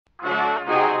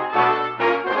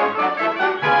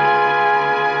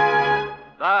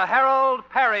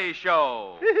Peary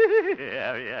Show.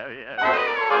 Yeah.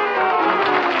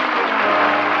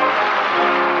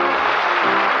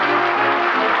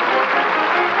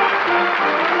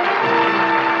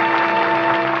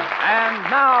 And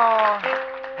now,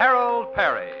 Harold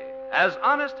Peary as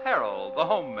Honest Harold, the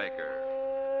homemaker.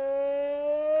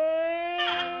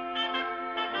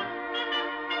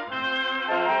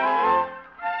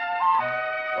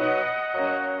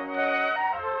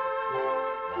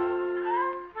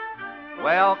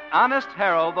 Well, Honest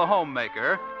Harold, the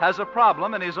homemaker, has a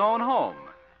problem in his own home.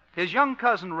 His young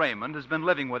cousin Raymond has been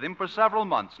living with him for several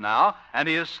months now, and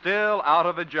he is still out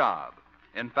of a job.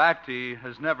 In fact, he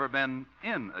has never been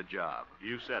in a job.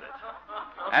 You said it.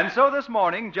 And so this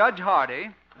morning, Judge Hardy,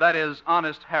 that is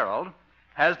Honest Harold,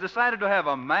 has decided to have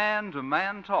a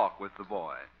man-to-man talk with the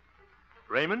boy.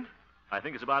 Raymond, I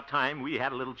think it's about time we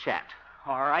had a little chat.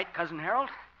 All right, Cousin Harold.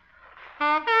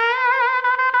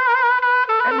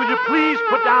 And would you please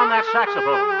put down that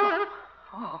saxophone?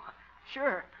 Oh,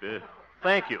 sure.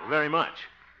 Thank you very much.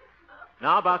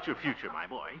 Now about your future, my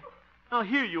boy. Now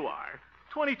here you are,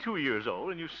 22 years old,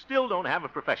 and you still don't have a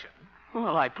profession.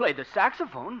 Well, I played the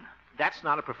saxophone. That's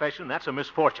not a profession, that's a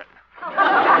misfortune.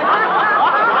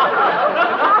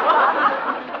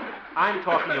 I'm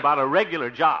talking about a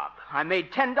regular job. I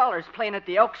made $10 playing at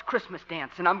the Elks Christmas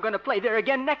dance, and I'm going to play there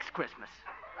again next Christmas.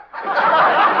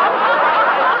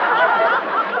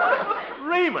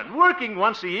 Raymond, working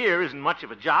once a year isn't much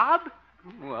of a job.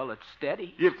 Well, it's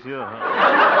steady.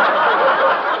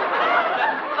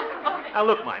 Now,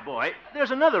 look, my boy,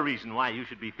 there's another reason why you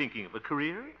should be thinking of a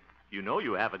career. You know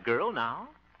you have a girl now.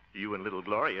 You and little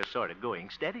Gloria are sort of going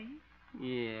steady.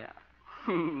 Yeah.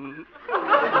 And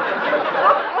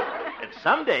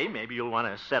someday, maybe you'll want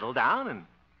to settle down and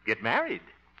get married.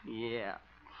 Yeah.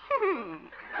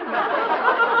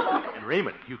 And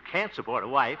Raymond, you can't support a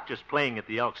wife just playing at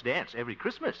the Elks dance every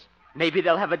Christmas. Maybe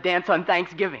they'll have a dance on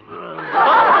Thanksgiving.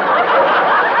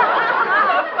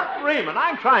 Raymond,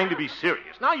 I'm trying to be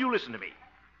serious. Now, you listen to me.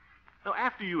 Now,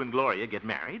 after you and Gloria get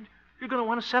married, you're going to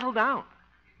want to settle down,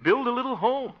 build a little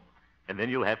home, and then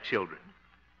you'll have children.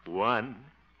 1,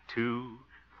 2,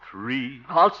 3.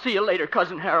 I'll see you later,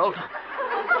 Cousin Harold.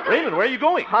 Raymond, where are you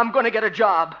going? I'm going to get a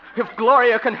job. If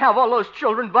Gloria can have all those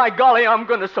children, by golly, I'm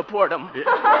going to support them.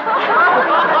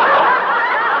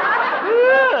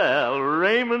 Well,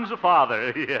 Raymond's a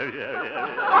father. Yeah.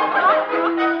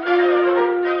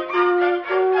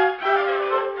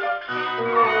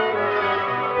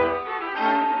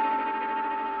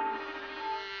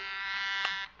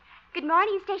 Good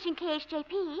morning, Station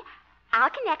KHJP.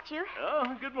 I'll connect you.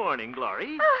 Oh, good morning,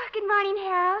 Glory. Oh, good morning,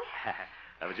 Harold.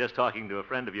 I was just talking to a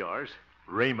friend of yours,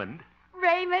 Raymond.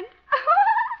 Raymond.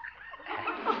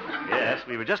 Yes,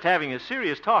 we were just having a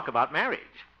serious talk about marriage.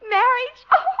 Marriage?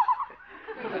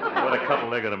 What a couple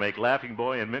they're going to make, Laughing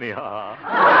Boy and Minnie Ha.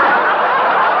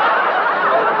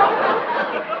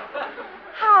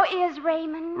 How is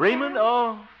Raymond? Raymond?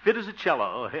 Oh, fit as a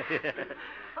cello.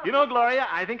 You know, Gloria,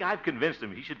 I think I've convinced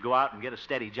him he should go out and get a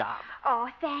steady job. Oh,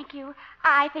 thank you.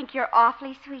 I think you're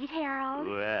awfully sweet, Harold.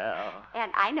 Well.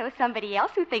 And I know somebody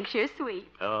else who thinks you're sweet.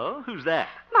 Oh, who's that?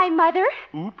 My mother.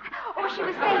 Oop. Oh, she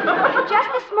was saying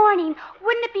just this morning,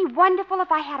 wouldn't it be wonderful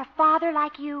if I had a father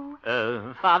like you?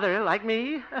 Father like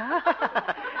me?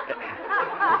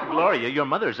 Gloria, your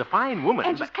mother's a fine woman.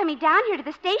 And she's coming down here to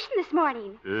the station this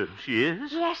morning. She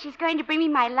is? Yes, she's going to bring me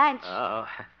my lunch. Oh.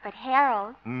 But,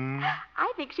 Harold,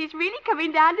 I think she's really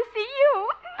coming down to see you.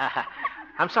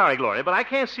 I'm sorry, Gloria, but I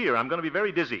can't see her. I'm going to be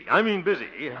very dizzy. I mean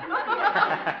busy.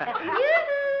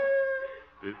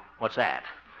 What's that?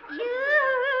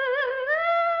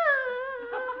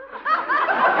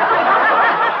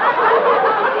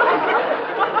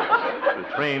 The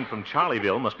train from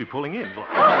Charlieville must be pulling in. That's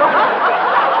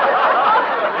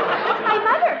my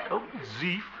mother. Oh,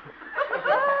 Zeef.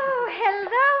 Oh,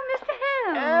 hello, Mr.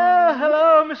 Hill.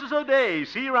 Hello, Mrs. O'Day.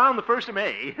 See you around the 1st of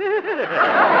May.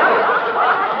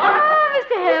 Oh,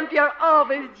 Mr. Hemp, you're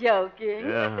always joking.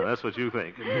 Yeah, that's what you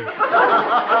think.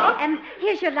 And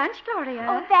here's your lunch, Gloria.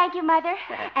 Oh, thank you, Mother.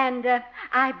 And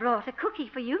I brought a cookie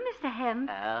for you, Mr. Hemp.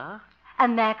 A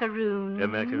macaroon. A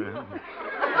macaroon.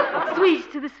 Sweets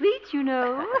to the sweet, you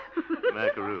know.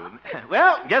 Macaroon.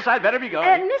 Well, guess I'd better be going.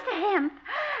 Mr. Hemp,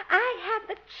 I had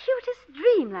the cutest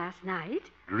dream last night.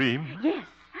 Dream? Yes,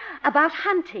 about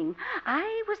hunting.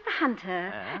 I was the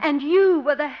hunter, and you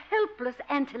were the helpless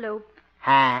antelope.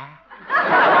 Huh?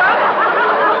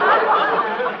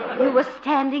 You were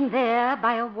standing there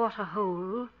by a water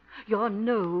hole, your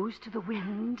nose to the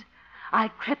wind. I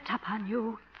crept up on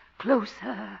you,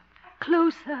 closer,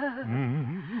 closer.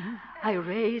 I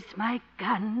raised my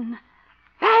gun.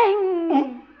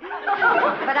 Bang!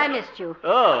 But I missed you.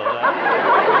 Oh.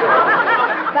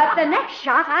 But the next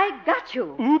shot, I got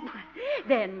you. Oop.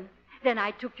 Then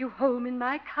I took you home in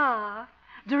my car,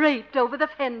 draped over the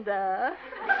fender.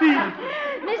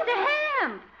 Mr.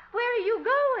 Hamp, where are you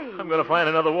going? I'm going to find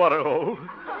another water hole.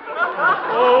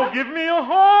 Oh, give me a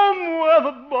home where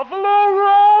the buffalo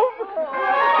roam.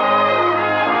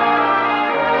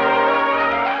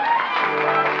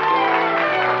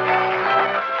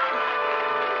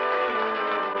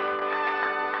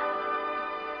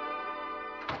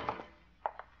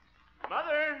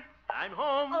 Mother, I'm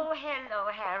home. Oh, hello,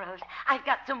 Harold. I've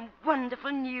got some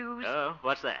wonderful news. Oh,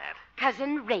 what's that?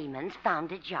 Cousin Raymond's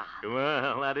found a job.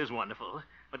 Well, that is wonderful.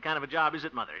 What kind of a job is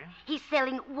it, Mother? He's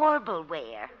selling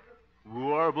Warbleware.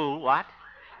 Warble what?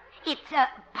 It's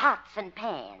pots and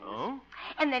pans. Oh?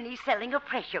 And then he's selling a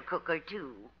pressure cooker,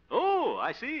 too. Oh,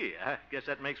 I see. I guess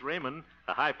that makes Raymond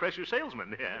a high-pressure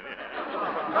salesman.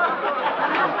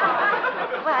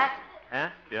 What? Huh?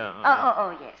 Yeah.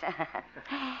 Oh, yes.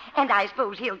 And I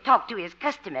suppose he'll talk to his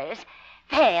customers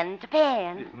pan to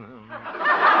pan.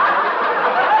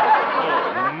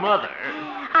 Oh, Mother.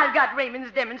 I've got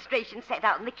Raymond's demonstration set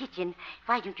out in the kitchen.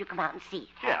 Why don't you come out and see it?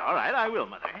 Yeah, all right, I will,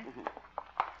 Mother.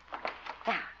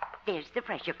 Now, there's the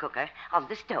pressure cooker on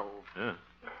the stove.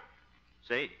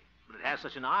 Say, but it has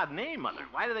such an odd name, Mother.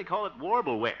 Why do they call it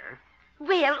Warbleware?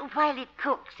 Well, while it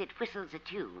cooks, it whistles a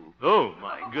tune. Oh,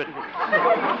 my goodness.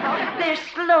 Their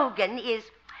slogan is,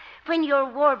 when your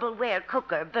Warbleware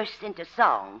cooker bursts into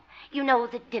song, you know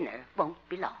that dinner won't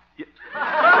be long. Who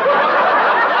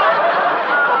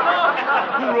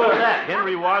wrote that?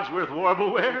 Henry Wadsworth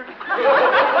Warbleware?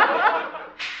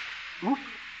 Oop.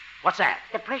 What's that?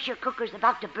 The pressure cooker's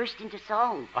about to burst into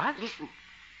song. What? Listen.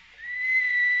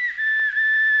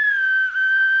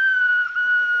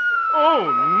 Oh,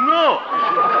 no.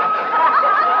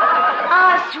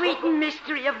 Ah, sweet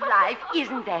mystery of life.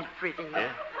 Isn't that pretty?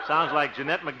 Yeah, sounds like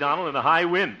Jeanette MacDonald in a high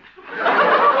wind.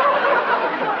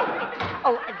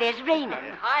 Oh, there's Raymond.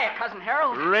 Hiya, Cousin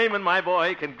Harold. Raymond, my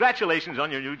boy, congratulations on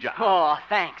your new job. Oh,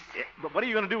 thanks. Yeah, but what are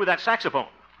you going to do with that saxophone?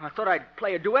 I thought I'd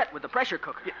play a duet with the pressure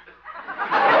cooker.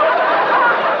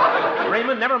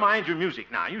 Raymond, never mind your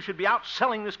music now. You should be out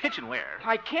selling this kitchenware.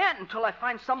 I can't until I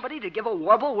find somebody to give a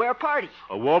Warbleware party.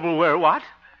 A Warbleware what?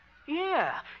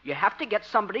 Yeah, you have to get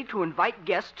somebody to invite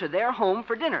guests to their home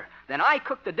for dinner. Then I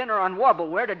cook the dinner on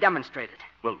Warbleware to demonstrate it.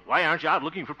 Well, why aren't you out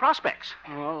looking for prospects?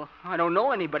 Well, I don't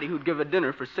know anybody who'd give a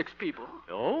dinner for 6 people.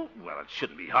 Oh, well, it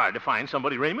shouldn't be hard to find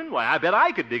somebody, Raymond. Why, I bet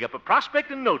I could dig up a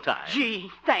prospect in no time. Gee,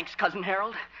 thanks, Cousin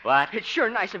Harold. What? It's sure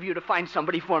nice of you to find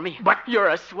somebody for me. But you're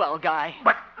a swell guy.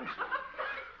 But...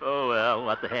 Oh, well,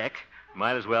 what the heck.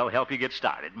 Might as well help you get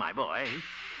started, my boy.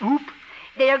 Oop.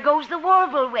 There goes the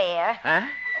Warbleware. Huh?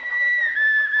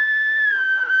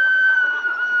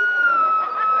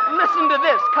 Listen to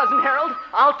this, Cousin Harold.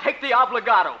 I'll take the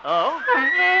obligato. Oh?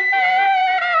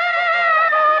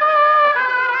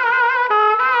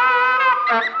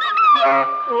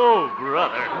 Oh,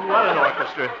 brother, what an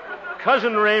orchestra.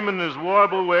 Cousin Raymond is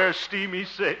Warbleware Steamy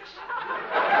 6.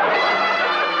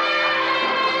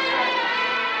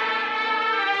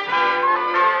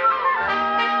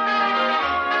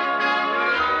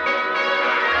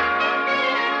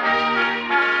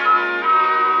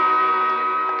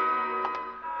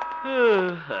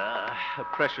 A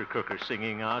pressure cooker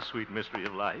singing Our Sweet Mystery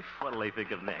of Life. What'll they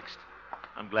think of next?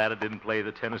 I'm glad it didn't play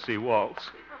the Tennessee Waltz.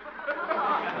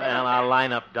 Well, I'll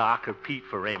line up Doc or Pete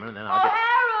for Raymond, and then I'll get...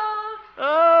 Harold!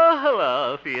 Oh,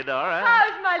 hello, Theodora.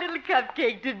 How's my little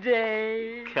cupcake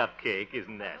today? Cupcake,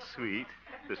 isn't that sweet?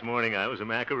 This morning I was a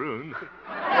macaroon.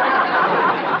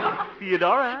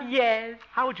 Theodora? Yes.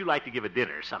 How would you like to give a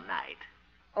dinner some night?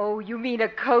 Oh, you mean a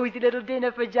cozy little dinner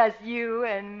for just you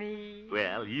and me?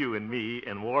 Well, you and me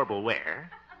and Warbleware.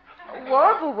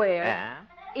 Warbleware? Yeah?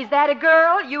 Is that a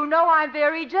girl? You know I'm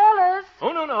very jealous.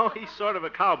 Oh, no. He's sort of a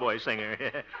cowboy singer.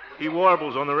 He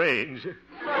warbles on the range.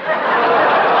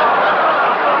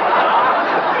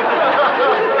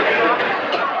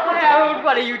 Harold,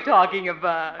 what are you talking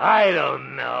about? I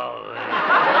don't know.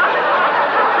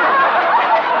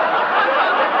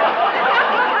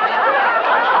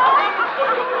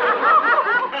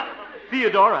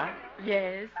 Theodora,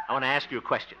 Yes. I want to ask you a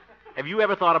question. Have you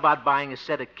ever thought about buying a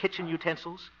set of kitchen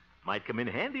utensils? Might come in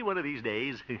handy one of these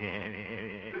days.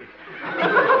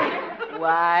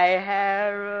 Why,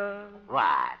 Harold?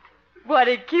 What? What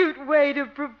a cute way to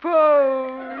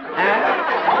propose.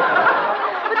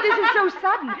 But this is so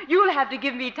sudden. You'll have to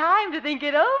give me time to think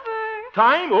it over.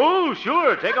 Time? Oh,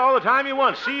 sure. Take all the time you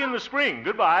want. See you in the spring.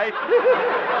 Goodbye.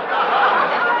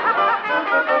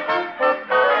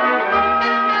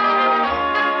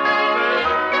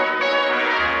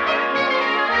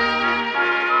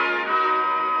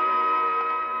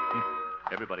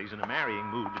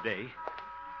 today.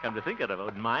 Come to think of it, I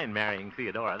wouldn't mind marrying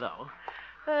Theodora, though.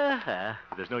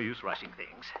 There's no use rushing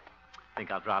things. I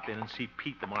think I'll drop in and see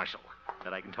Pete the marshal.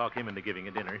 That I can talk him into giving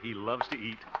a dinner. He loves to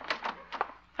eat.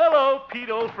 Hello, Pete,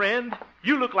 old friend.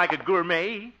 You look like a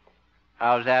gourmet.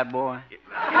 How's that, boy?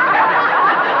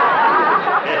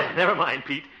 Never mind,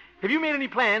 Pete. Have you made any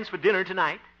plans for dinner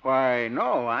tonight? Why,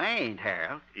 no, I ain't,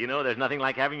 Harold. You know, there's nothing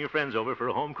like having your friends over for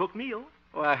a home-cooked meal.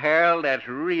 Well, Harold, that's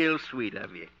real sweet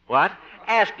of you. What?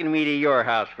 Asking me to your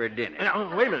house for dinner.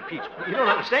 Now, wait a minute, Pete. You don't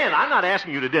understand. I'm not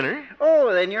asking you to dinner.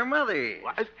 Oh, then your mother is.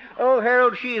 What? Oh,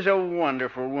 Harold, she's a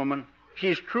wonderful woman.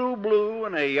 She's true blue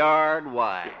and a yard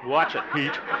wide. Watch it,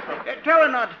 Pete. Tell her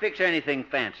not to fix anything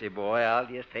fancy, boy. I'll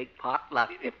just take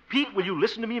potluck. Pete, will you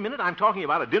listen to me a minute? I'm talking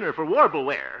about a dinner for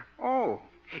Warbleware. Oh,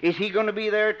 is he going to be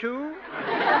there, too?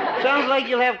 Sounds like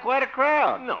you'll have quite a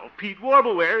crowd. No, Pete,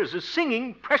 Warbleware is a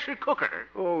singing pressure cooker.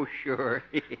 Oh, sure.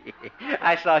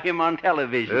 I saw him on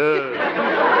television. You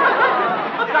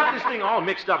got this thing all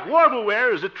mixed up.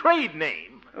 Warbleware is a trade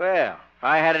name. Well, if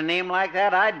I had a name like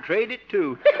that, I'd trade it,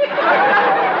 too. Mr.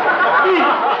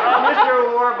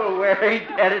 Warbleware ain't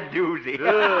that a doozy.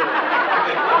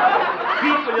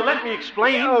 Pete, will you let me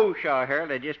explain? Oh, sure,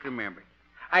 Harold, I just remembered.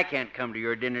 I can't come to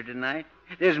your dinner tonight.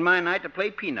 This is my night to play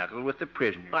pinochle with the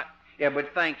prisoners. What? Yeah,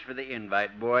 but thanks for the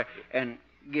invite, boy, and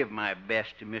give my best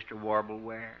to Mr.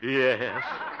 Warbleware. Yes.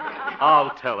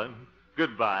 I'll tell him.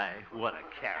 Goodbye. What a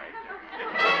character.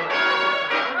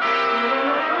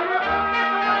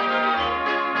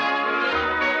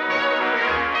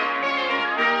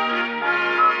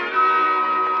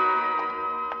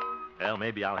 Well,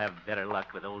 maybe I'll have better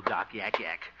luck with old Doc Yak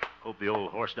Yak. Hope the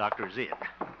old horse doctor's in.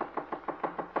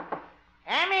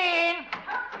 Come in.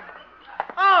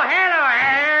 Oh, hello,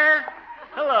 Harold.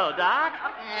 Hello, Doc.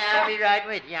 I'll be right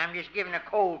with you. I'm just giving a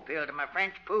cold pill to my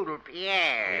French poodle,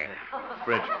 Pierre.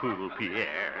 French poodle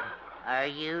Pierre. Are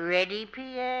you ready,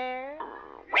 Pierre?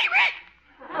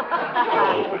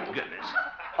 Oh, for goodness.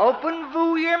 Open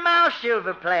voo your mouth,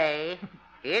 Silver Play.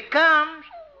 Here it comes.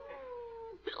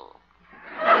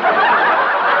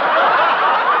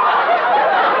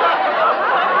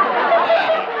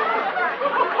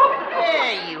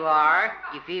 There you are.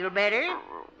 You feel better?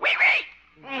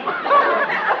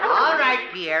 All right,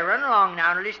 Pierre, run along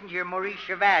now and listen to your Maurice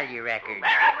Chevalier record.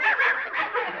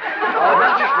 Oh, we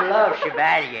just love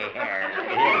Chevalier here.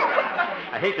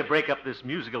 I hate to break up this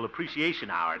musical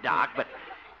appreciation hour, Doc, but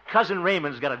Cousin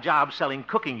Raymond's got a job selling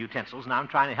cooking utensils, and I'm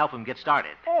trying to help him get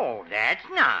started. Oh, that's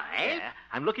nice. Yeah,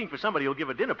 I'm looking for somebody who'll give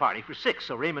a dinner party for 6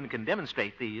 so Raymond can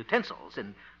demonstrate the utensils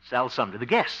and sell some to the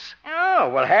guests. Oh,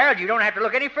 well, Harold, you don't have to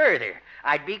look any further.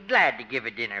 I'd be glad to give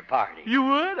a dinner party. You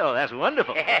would? Oh, that's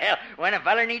wonderful. Well, when a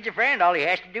feller needs a friend, all he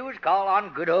has to do is call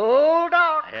on good old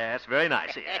Doc. Yeah, that's very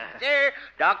nice. Yes, sir.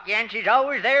 Doc Yancey's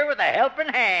always there with a helping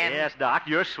hand. Yes, Doc,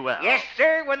 you're swell. Yes,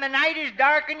 sir. When the night is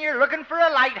dark and you're looking for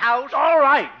a lighthouse. All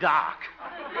right, Doc.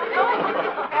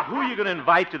 Who are you going to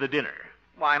invite to the dinner?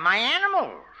 Why, my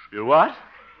animals. Your what?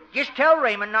 Just tell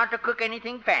Raymond not to cook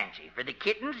anything fancy. For the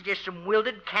kittens, just some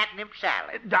wilted catnip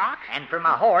salad. Doc? And for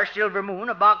my horse, Silver Moon,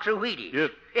 a box of Wheaties. Yes.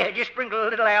 Yeah, just sprinkle a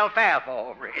little alfalfa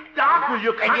over it. Doc, will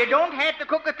you... And you don't have to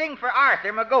cook a thing for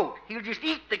Arthur, my goat. He'll just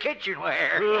eat the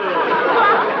kitchenware. Doc,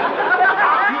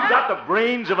 you've got the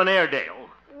brains of an Airedale.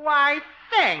 Why,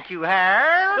 thank you,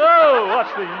 Harold. Oh,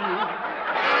 what's the use?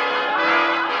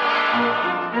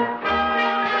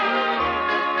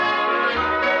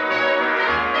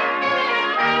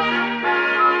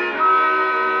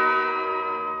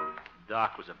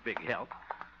 Doc was a big help.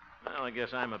 Well, I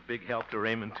guess I'm a big help to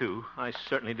Raymond, too. I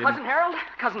certainly didn't... Cousin Harold?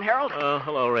 Cousin Harold?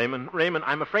 Hello, Raymond. Raymond,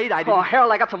 I'm afraid I didn't... Oh,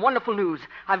 Harold, I got some wonderful news.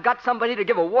 I've got somebody to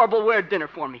give a Warbleware dinner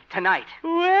for me tonight.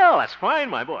 Well, that's fine,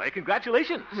 my boy.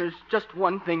 Congratulations. There's just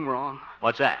one thing wrong.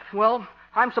 What's that? Well,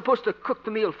 I'm supposed to cook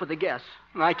the meal for the guests.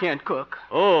 I can't cook.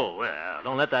 Oh, well,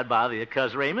 don't let that bother you,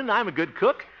 Cuz Raymond. I'm a good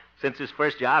cook. Since this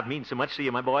first job means so much to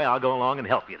you, my boy, I'll go along and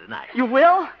help you tonight. You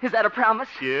will? Is that a promise?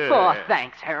 Sure. Oh,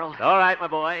 thanks, Harold. All right, my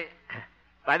boy.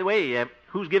 By the way,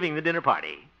 who's giving the dinner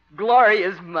party?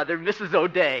 Gloria's mother, Mrs.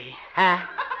 O'Day. Huh?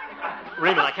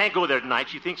 Raymond, I can't go there tonight.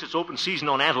 She thinks it's open season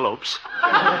on antelopes. But,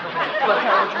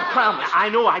 Harold, you promised. I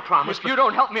know I promised. If you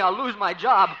don't help me, I'll lose my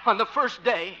job on the first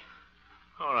day.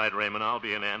 All right, Raymond, I'll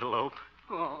be an antelope.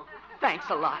 Oh, thanks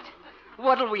a lot.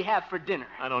 What'll we have for dinner?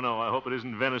 I don't know. I hope it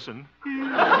isn't venison. We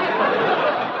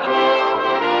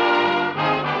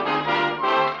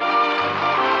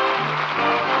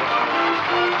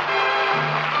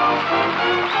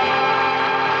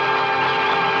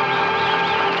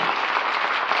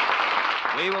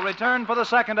will return for the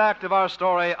second act of our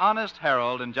story, Honest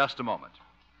Harold, in just a moment.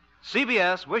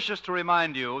 CBS wishes to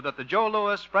remind you that the Joe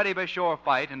Louis-Freddie Bashore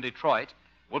fight in Detroit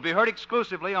will be heard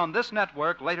exclusively on this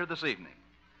network later this evening.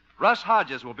 Russ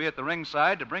Hodges will be at the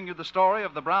ringside to bring you the story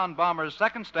of the Brown Bombers'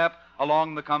 second step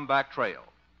along the comeback trail.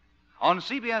 On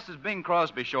CBS's Bing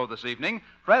Crosby show this evening,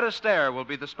 Fred Astaire will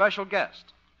be the special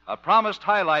guest, a promised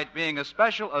highlight being a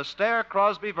special Astaire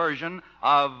Crosby version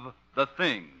of The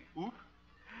Thing. Oop.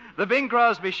 The Bing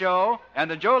Crosby Show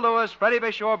and the Joe Louis-Freddie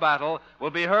Bashore battle will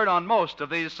be heard on most of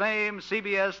these same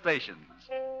CBS stations.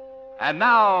 And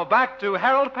now, back to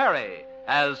Harold Peary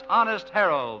as Honest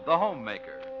Harold, the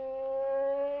homemaker.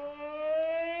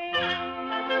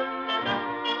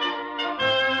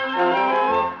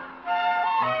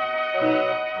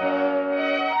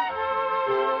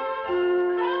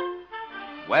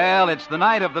 Well, it's the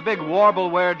night of the big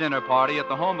Warbleware dinner party at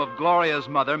the home of Gloria's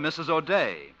mother, Mrs.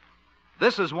 O'Day.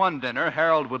 This is one dinner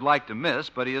Harold would like to miss,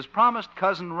 but he has promised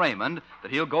Cousin Raymond that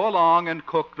he'll go along and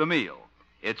cook the meal.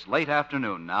 It's late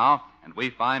afternoon now, and we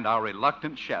find our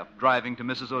reluctant chef driving to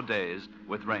Mrs. O'Day's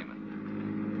with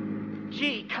Raymond.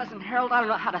 Gee, Cousin Harold, I don't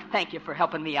know how to thank you for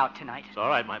helping me out tonight. It's all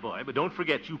right, my boy, but don't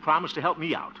forget you promised to help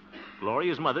me out.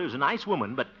 Gloria's mother is a nice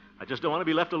woman, but I just don't want to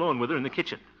be left alone with her in the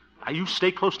kitchen. Now, you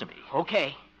stay close to me.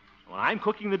 Okay. When I'm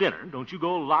cooking the dinner, don't you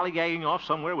go lollygagging off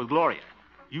somewhere with Gloria.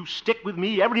 You stick with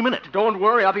me every minute. Don't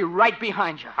worry, I'll be right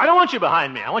behind you. I don't want you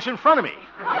behind me. I want you in front of me.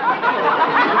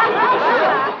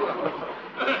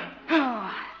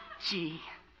 Oh, gee,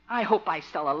 I hope I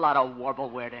sell a lot of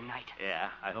Warbleware tonight. Yeah,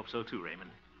 I hope so too,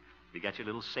 Raymond. You got your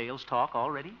little sales talk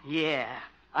already? Yeah,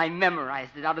 I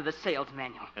memorized it out of the sales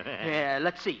manual. Yeah,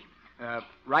 let's see.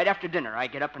 Right after dinner, I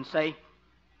get up and say,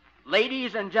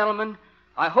 "Ladies and gentlemen,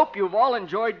 I hope you've all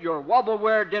enjoyed your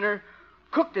Warbleware dinner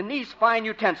cooked in these fine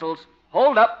utensils.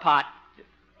 Hold up, pot."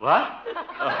 What?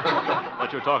 Thought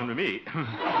you were talking to me.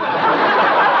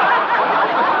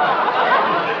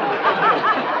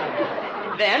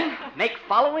 Then make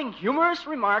following humorous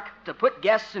remark to put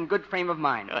guests in good frame of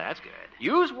mind. Oh, that's good.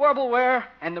 Use Warbleware,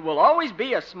 and there will always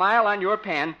be a smile on your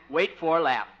pan. Wait for a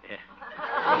laugh. Yeah.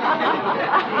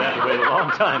 You have to wait a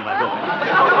long time, my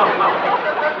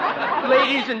boy.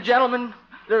 Ladies and gentlemen,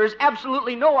 there is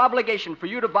absolutely no obligation for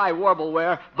you to buy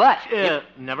Warbleware, but...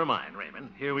 Never mind, Raymond.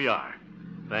 Here we are.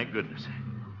 Thank goodness.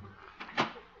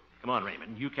 Come on,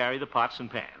 Raymond. You carry the pots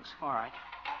and pans. All right.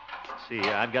 See,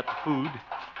 I've got the food,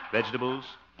 vegetables,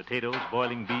 potatoes,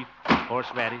 boiling beef,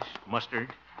 horseradish,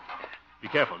 mustard. Be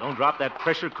careful. Don't drop that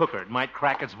pressure cooker. It might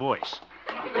crack its voice.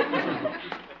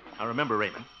 Now, remember,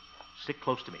 Raymond, stick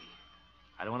close to me.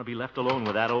 I don't want to be left alone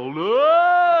with that old...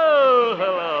 Oh,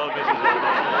 hello, Mrs.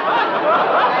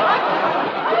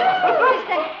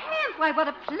 Mr. Hemp, why, what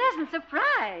a pleasant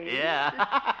surprise. Yeah.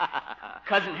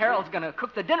 Cousin Harold's going to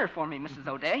cook the dinner for me, Mrs.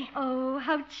 O'Day. Oh,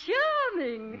 how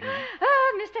charming.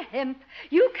 Ah, Mr. Hemp,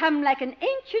 you come like an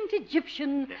ancient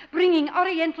Egyptian bringing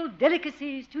oriental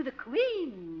delicacies to the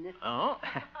Queen. Oh,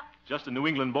 just a New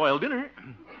England boiled dinner.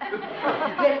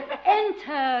 Well,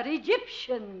 enter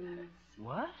Egyptians.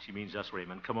 What? She means us,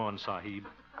 Raymond. Come on, Sahib.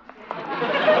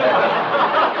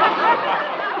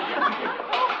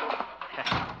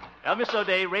 Well, Miss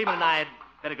O'Day, Raymond and I had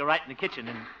better go right in the kitchen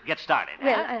and get started.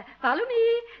 Well, follow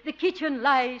me. The kitchen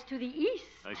lies to the east.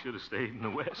 I should have stayed in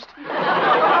the west.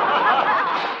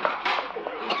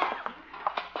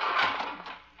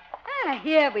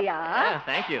 Here we are.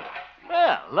 Thank you.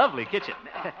 Well, lovely kitchen.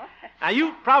 Now,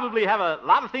 you probably have a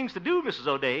lot of things to do, Mrs.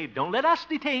 O'Day. Don't let us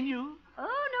detain you. Oh,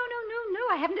 no.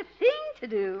 I haven't a thing to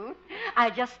do.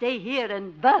 I'll just stay here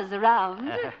and buzz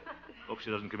around. Hope she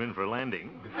doesn't come in for a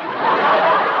landing.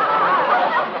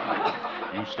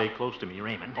 You stay close to me,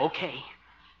 Raymond. Okay.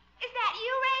 Is that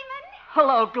you, Raymond?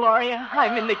 Hello, Gloria.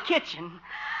 I'm in the kitchen.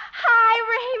 Hi,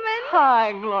 Raymond.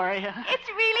 Hi, Gloria. It's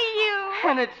really you.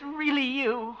 And it's really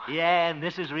you. Yeah, and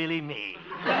this is really me.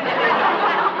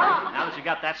 Now that you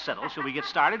got that settled, shall we get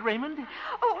started, Raymond?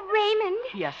 Oh, Raymond.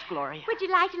 Yes, Gloria. Would you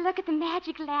like to look at the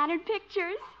magic lantern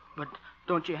pictures? But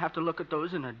don't you have to look at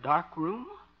those in a dark room?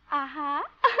 Uh-huh.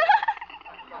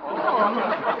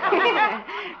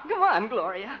 Come on,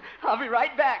 Gloria. I'll be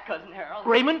right back, Cousin Harold.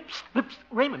 Raymond,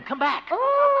 Raymond, come back.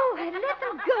 Oh, let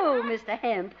them go, Mr.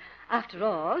 Hemp. After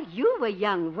all, you were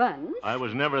young once. I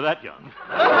was never that young.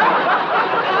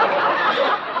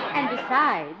 And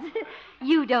besides,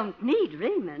 you don't need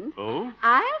Raymond. Oh?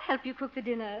 I'll help you cook the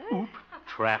dinner. Oop,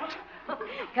 trapped.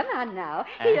 Come on now.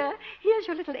 Here's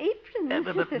your little apron.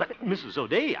 But Mrs.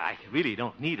 O'Day, I really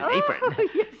don't need an apron.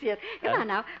 Yes. Come on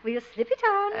now. We'll slip it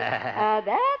on.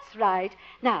 That's right.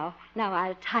 Now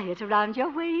I'll tie it around your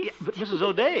waist. Yeah, but Mrs.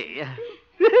 O'Day. Yeah.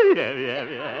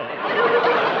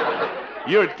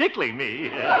 You're tickling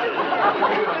me.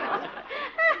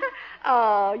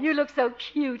 Oh, you look so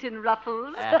cute in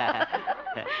ruffles. And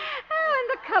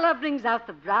the color brings out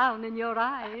the brown in your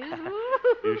eyes.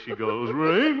 Here she goes,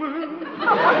 Raymond.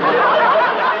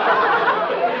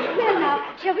 Well,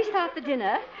 now, shall we start the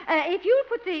dinner? If you'll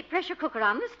put the pressure cooker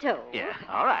on the stove. Yeah,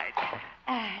 all right.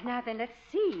 Now then, let's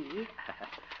see.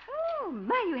 Oh,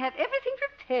 my, you have everything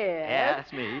prepared. Yeah,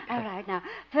 that's me. All right, now,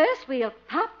 first we'll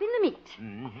pop in the meat.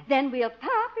 Mm-hmm. Then we'll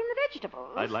pop in the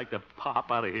vegetables. I'd like to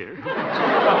pop out of here.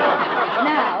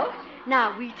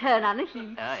 Now we turn on the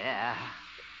heat. Oh, yeah.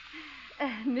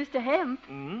 Mr. Hemp,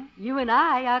 Mm-hmm. you and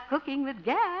I are cooking with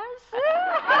gas.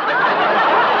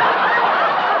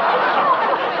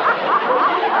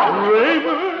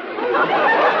 Raymond!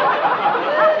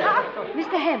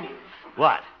 Mr. Hemp,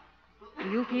 What? do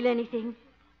you feel anything?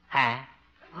 Huh?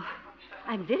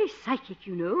 I'm very psychic,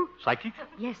 you know. Psychic?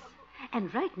 Yes,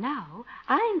 and right now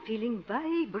I'm feeling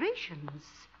vibrations.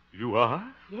 You are?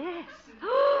 Yes.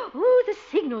 Oh, the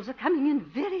signals are coming in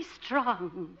very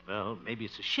strong. Well, maybe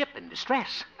it's a ship in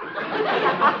distress. No,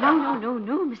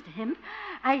 Mr. Hemp.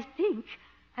 I think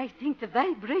the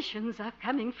vibrations are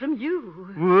coming from you.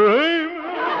 Raymond!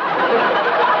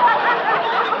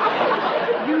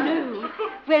 You know,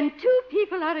 when two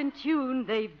people are in tune,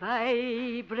 they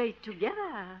vibrate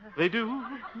together. They do?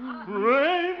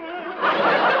 Raymond!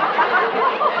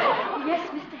 Yes,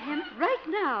 Mr. Hemp, right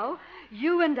now,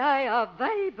 you and I are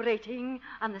vibrating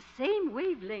on the same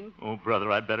wavelength. Oh,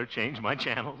 brother, I'd better change my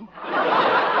channel.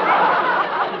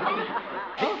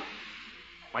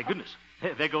 My goodness.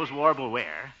 There goes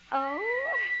Warbleware. Oh?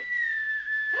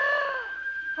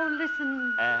 Oh,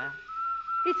 listen. Uh?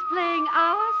 It's playing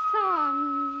our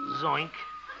song. Zoink.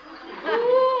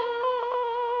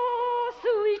 Oh,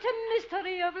 sweet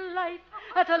mystery of life,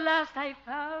 at last I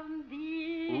found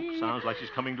thee. Oops, sounds like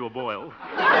she's coming to a boil. Oh,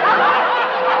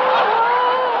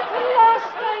 at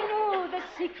last I know the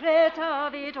secret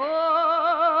of it all.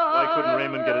 Why couldn't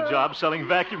Raymond get a job selling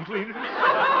vacuum cleaners?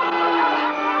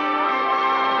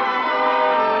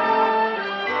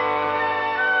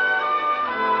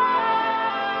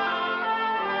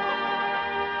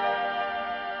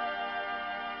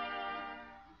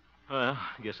 Well,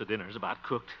 I guess the dinner's about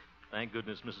cooked. Thank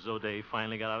goodness Mrs. O'Day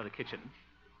finally got out of the kitchen.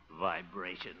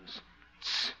 Vibrations.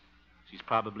 Tss. She's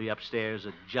probably upstairs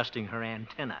adjusting her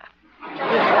antenna.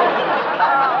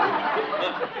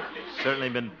 Certainly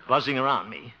been buzzing around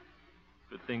me.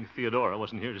 Good thing Theodora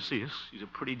wasn't here to see us. She's a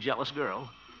pretty jealous girl.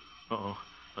 Uh-oh.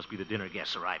 Must be the dinner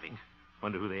guests arriving.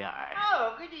 Wonder who they are.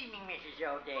 Oh, good evening, Mrs.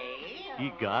 O'Day.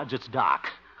 Ye gods, it's Doc.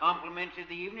 Compliments of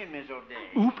the evening, Miss O'Day.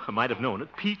 Oop, I might have known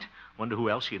it. Pete. Wonder who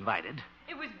else she invited.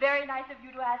 It was very nice of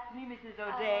you to ask me, Mrs.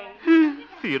 O'Day.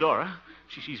 Theodora.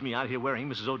 She sees me out here wearing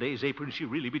Mrs. O'Day's apron. She'll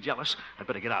really be jealous. I'd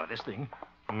better get out of this thing.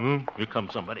 Here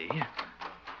comes somebody. Well,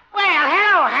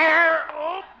 hello, Harold.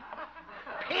 Oh,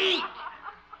 Pete.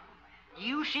 Do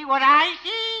you see what I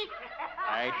see?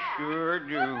 I sure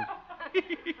do.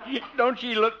 Don't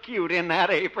she look cute in that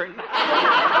apron?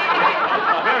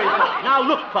 Very funny. Now,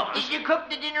 look, folks. Did you cook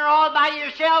the dinner all by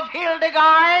yourself,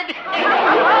 Hildegard?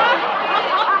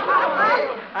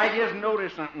 I just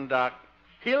noticed something, Doc.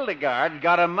 Hildegard's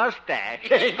got a mustache.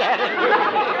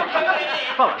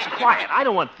 Fellas, quiet. I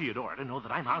don't want Theodora to know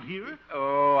that I'm out here.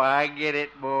 Oh, I get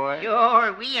it, boy.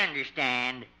 Sure, we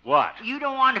understand. What? You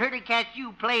don't want her to catch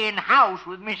you playing house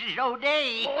with Mrs.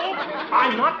 O'Day.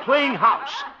 I'm not playing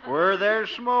house. Where there's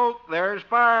smoke, there's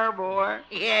fire, boy.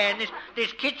 Yeah, and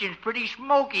this kitchen's pretty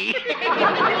smoky.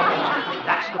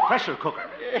 That's the pressure cooker.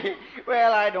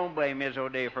 Well, I don't blame Miss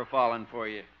O'Day for falling for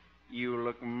you. You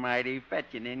look mighty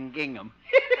fetching in gingham.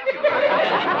 Pete, will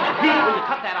you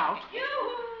cut that out?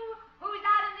 Who's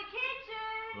out in the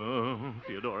kitchen? Oh,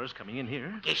 Theodora's coming in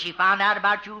here. Guess she found out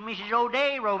about you and Mrs.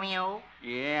 O'Day, Romeo.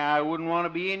 Yeah, I wouldn't want to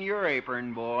be in your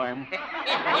apron, boy. Well,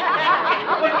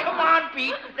 come on,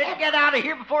 Pete. Let's get out of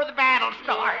here before the battle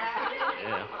starts.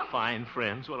 Yeah, fine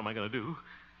friends. What am I going to do?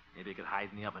 Maybe I could hide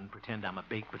in the oven and pretend I'm a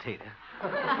baked potato.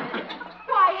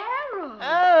 Why, Harold.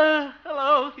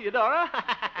 Hello, Theodora.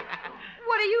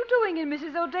 What are you doing in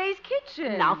Mrs. O'Day's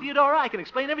kitchen? Now, Theodora, I can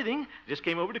explain everything. Just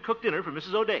came over to cook dinner for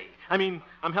Mrs. O'Day. I mean,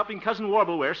 I'm helping Cousin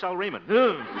Warbleware sell Raymond.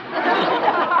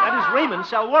 That is Raymond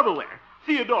sell Warbleware.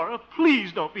 Theodora,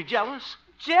 please don't be jealous.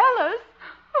 Jealous?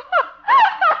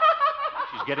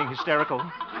 She's getting hysterical.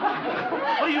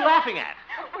 What are you laughing at?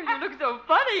 Oh, you look so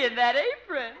funny in that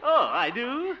apron. Oh, I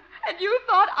do? And you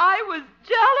thought I was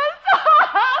jealous?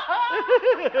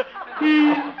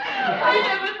 I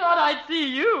never thought I'd see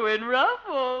you in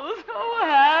ruffles. Oh,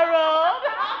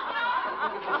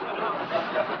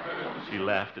 Harold. She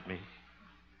laughed at me.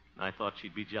 I thought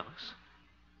she'd be jealous.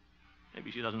 Maybe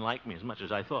she doesn't like me as much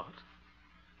as I thought.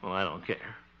 Well, I don't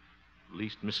care. At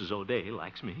least Mrs. O'Day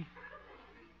likes me.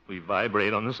 We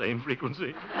vibrate on the same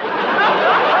frequency.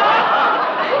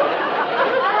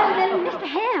 Mr.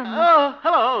 Ham. Oh,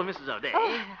 hello, Mrs. O'Day.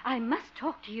 Oh, I must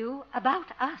talk to you about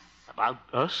us. About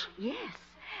us? Yes.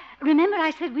 Remember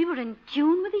I said we were in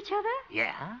tune with each other?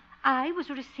 Yeah? I was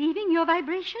receiving your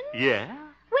vibrations? Yeah?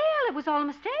 Well, it was all a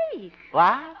mistake.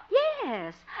 What?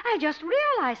 Yes. I just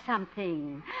realized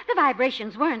something. The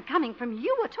vibrations weren't coming from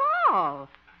you at all.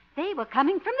 They were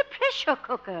coming from the pressure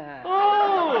cooker.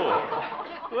 Oh!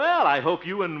 Well, I hope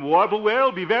you and Warbleware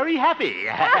will be very happy.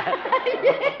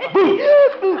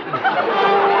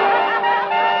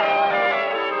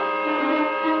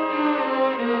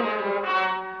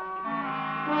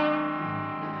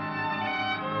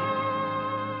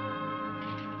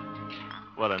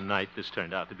 What a night this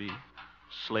turned out to be.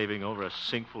 Slaving over a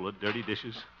sink full of dirty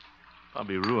dishes.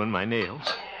 Probably ruined my nails.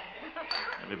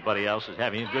 Everybody else is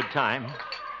having a good time.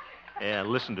 Yeah,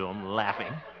 listen to them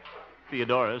laughing.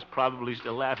 Theodora's probably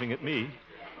still laughing at me.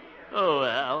 Oh,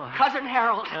 well. Cousin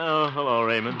Harold. Oh, hello,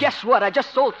 Raymond. Guess what? I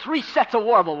just sold 3 sets of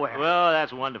Warbleware. Well,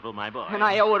 that's wonderful, my boy. And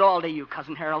I owe it all to you,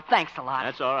 Cousin Harold. Thanks a lot.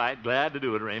 That's all right. Glad to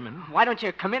do it, Raymond. Why don't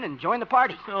you come in and join the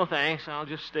party? Oh, thanks. I'll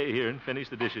just stay here and finish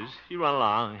the dishes. You run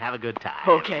along. Have a good time.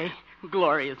 Okay.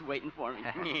 Gloria's waiting for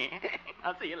me.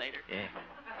 I'll see you later. Yeah.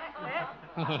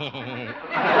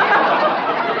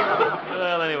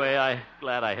 Well, anyway, I'm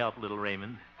glad I helped little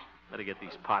Raymond. Better get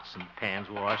these pots and pans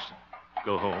washed and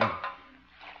go home.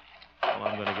 All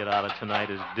I'm going to get out of tonight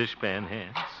is dishpan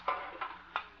hands.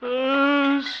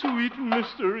 Oh, sweet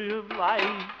mystery of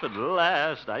life, at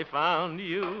last I found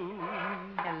you.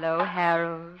 Hello,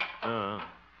 Harold.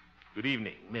 Good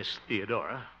evening, Miss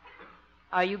Theodora.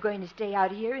 Are you going to stay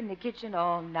out here in the kitchen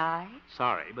all night?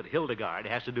 Sorry, but Hildegard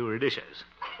has to do her dishes.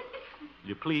 Will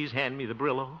you please hand me the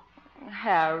Brillo?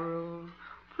 Harold,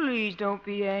 please don't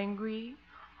be angry.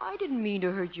 I didn't mean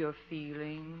to hurt your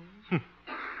feelings.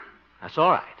 That's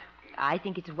all right. I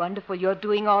think it's wonderful you're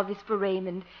doing all this for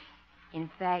Raymond. In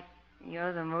fact,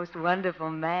 you're the most wonderful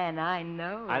man I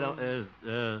know. I don't,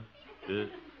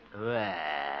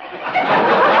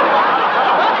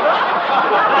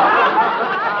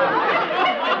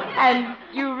 And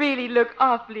you really look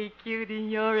awfully cute in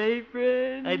your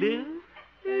apron. I do?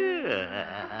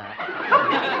 Yeah.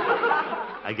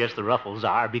 I guess the ruffles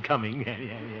are becoming.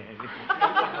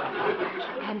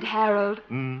 And Harold,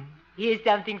 here's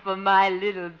something for my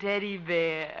little teddy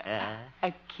bear.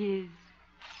 A kiss.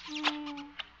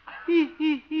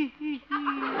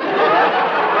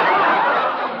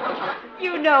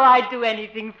 You know I'd do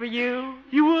anything for you.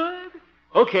 You would?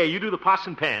 Okay, you do the pots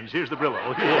and pans. Here's the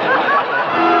Brillo.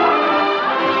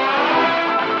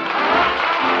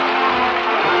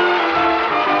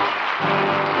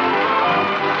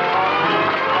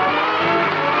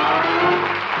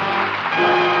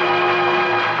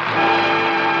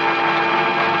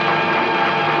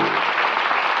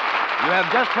 You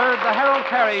have just heard the Harold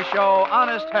Peary Show,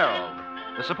 Honest Harold.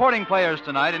 The supporting players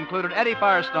tonight included Eddie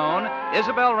Firestone,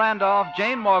 Isabel Randolph,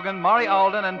 Jane Morgan, Maury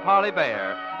Alden, and Parley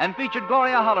Bear, and featured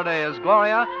Gloria Holliday as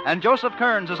Gloria and Joseph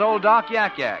Kearns as Old Doc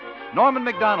Yak Yak. Norman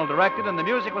McDonald directed, and the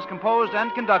music was composed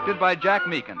and conducted by Jack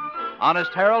Meakin.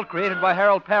 Honest Harold, created by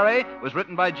Harold Peary, was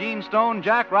written by Gene Stone,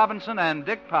 Jack Robinson, and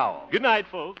Dick Powell. Good night,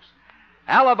 folks.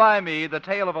 Alibi Me, the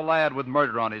tale of a lad with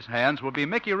murder on his hands, will be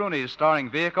Mickey Rooney's starring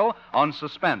vehicle on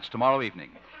Suspense tomorrow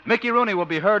evening. Mickey Rooney will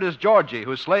be heard as Georgie,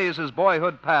 who slays his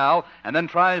boyhood pal and then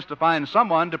tries to find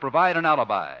someone to provide an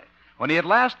alibi. When he at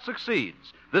last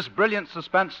succeeds, this brilliant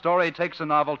suspense story takes a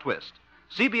novel twist.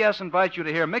 CBS invites you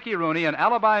to hear Mickey Rooney and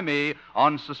Alibi Me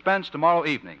on Suspense tomorrow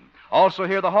evening. Also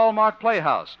hear the Hallmark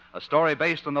Playhouse, a story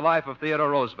based on the life of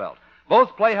Theodore Roosevelt.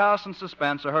 Both Playhouse and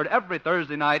Suspense are heard every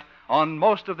Thursday night on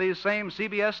most of these same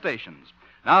CBS stations.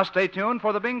 Now stay tuned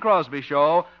for the Bing Crosby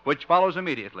Show, which follows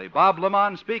immediately. Bob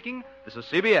Lemon speaking. This is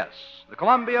CBS, the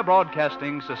Columbia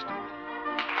Broadcasting System.